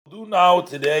Do now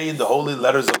today in the Holy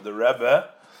Letters of the Rebbe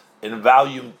in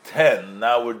volume 10.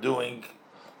 Now we're doing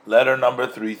letter number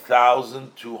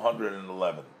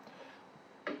 3211.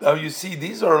 Now you see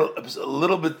these are a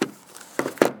little bit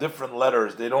different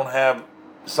letters. They don't have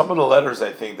some of the letters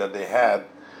I think that they had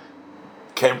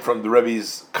came from the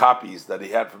Rebbe's copies that he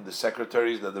had from the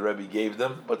secretaries that the Rebbe gave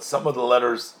them, but some of the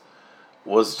letters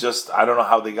was just, I don't know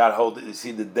how they got hold. You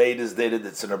see the date is dated,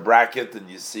 it's in a bracket, and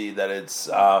you see that it's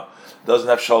doesn't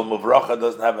have Shalom Uvracha,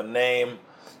 doesn't have a name.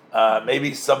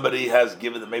 Maybe somebody has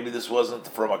given it, maybe this wasn't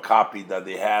from a copy that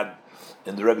they had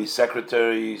in the Rebbe's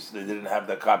secretaries, they didn't have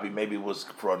that copy, maybe it was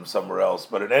from somewhere else.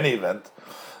 But in any event,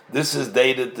 this is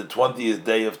dated the 20th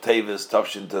day of Tevis,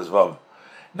 Tavshin Tezvav.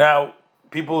 Now,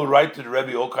 people write to the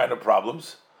Rebbe all kind of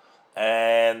problems,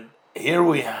 and here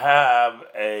we have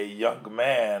a young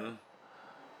man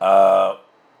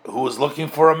who was looking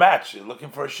for a match, looking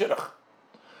for a shidduch,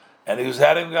 and he was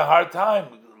having a hard time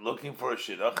looking for a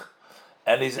shidduch,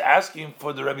 and he's asking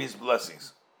for the Rebbe's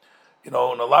blessings. You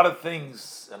know, and a lot of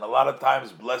things, and a lot of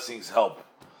times blessings help,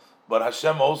 but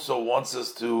Hashem also wants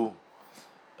us to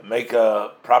make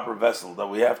a proper vessel, that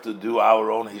we have to do our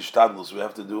own hishtadlus, we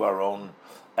have to do our own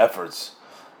efforts.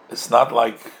 It's not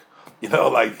like,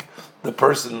 like the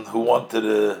person who wanted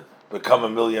to become a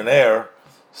millionaire.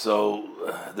 So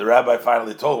the rabbi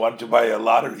finally told, "Why don't you buy a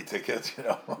lottery ticket?"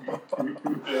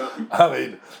 I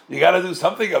mean, you got to do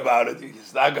something about it.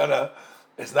 It's not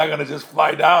gonna just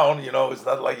fly down. It's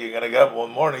not like you're gonna get up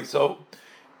one morning. So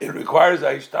it requires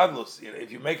a hishtadlus.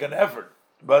 If you make an effort,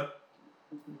 but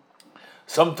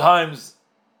sometimes,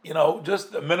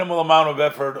 just a minimal amount of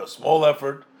effort, a small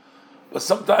effort. But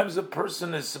sometimes a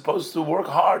person is supposed to work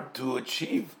hard to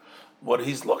achieve what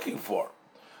he's looking for.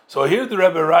 So here the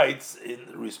Rebbe writes,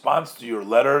 in response to your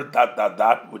letter, ...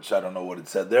 which I don't know what it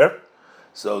said there.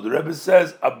 So the Rebbe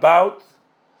says about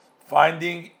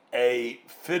finding a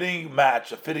fitting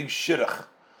match, a fitting shidduch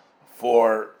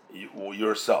for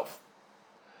yourself.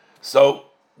 So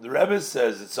the Rebbe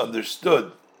says it's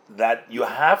understood that you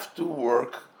have to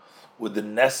work with the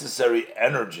necessary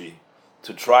energy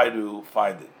to try to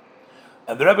find it.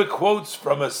 And the Rebbe quotes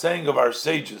from a saying of our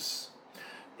sages.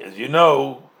 As you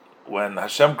know, when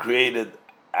Hashem created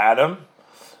Adam,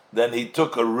 then he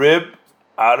took a rib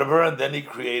out of her and then he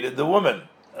created the woman,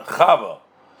 Chava.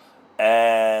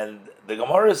 And the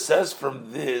Gemara says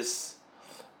from this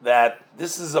that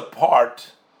this is a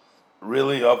part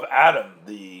really of Adam,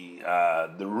 the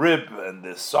rib and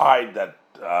the side that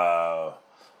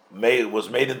was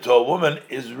made into a woman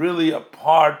is really a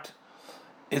part,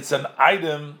 it's an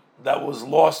item that was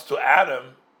lost to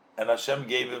Adam, and Hashem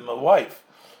gave him a wife.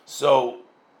 So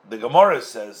the Gemara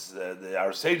says,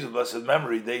 our sages of blessed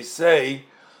memory, they say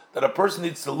that a person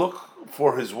needs to look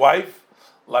for his wife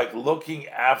like looking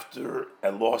after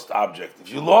a lost object. If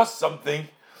you lost something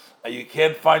and you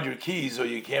can't find your keys or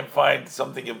you can't find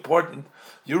something important,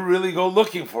 you really go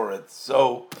looking for it.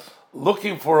 So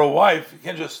looking for a wife, you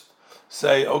can't just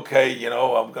say, okay,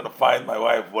 I'm going to find my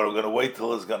wife, but I'm going to wait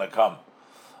till it's going to come.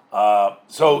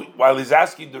 So while he's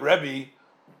asking the Rebbe,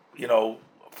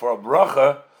 for a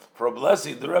bracha, for a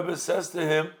blessing, the Rebbe says to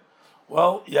him,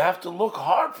 well, you have to look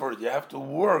hard for it. You have to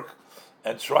work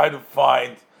and try to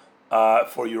find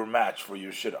for your match, for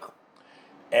your shidduch.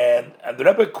 And the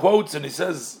Rebbe quotes and he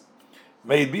says,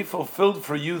 may it be fulfilled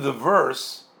for you the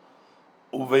verse,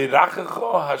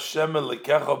 Uveirachecho Hashem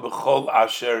elikecha b'chol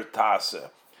asher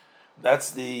ta'aseh. That's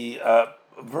the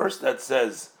verse that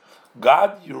says,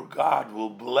 God, your God, will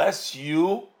bless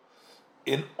you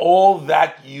in all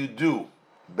that you do.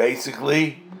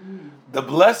 Basically, the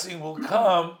blessing will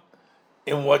come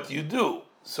in what you do.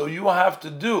 So you have to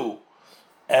do,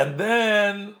 and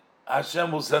then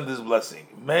Hashem will send His blessing.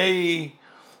 May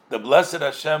the blessed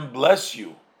Hashem bless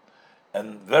you,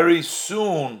 and very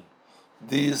soon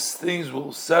these things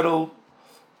will settle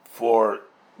for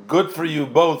good for you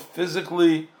both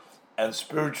physically and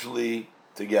spiritually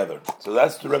together. So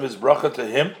that's the Rebbe's bracha to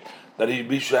him, that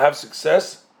he should have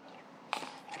success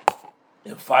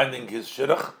in finding his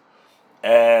shidduch,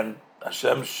 and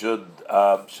Hashem should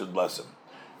bless him.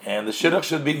 And the shidduch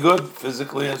should be good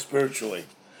physically and spiritually.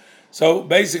 So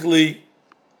basically,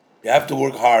 you have to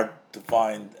work hard to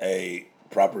find a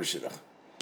proper shidduch.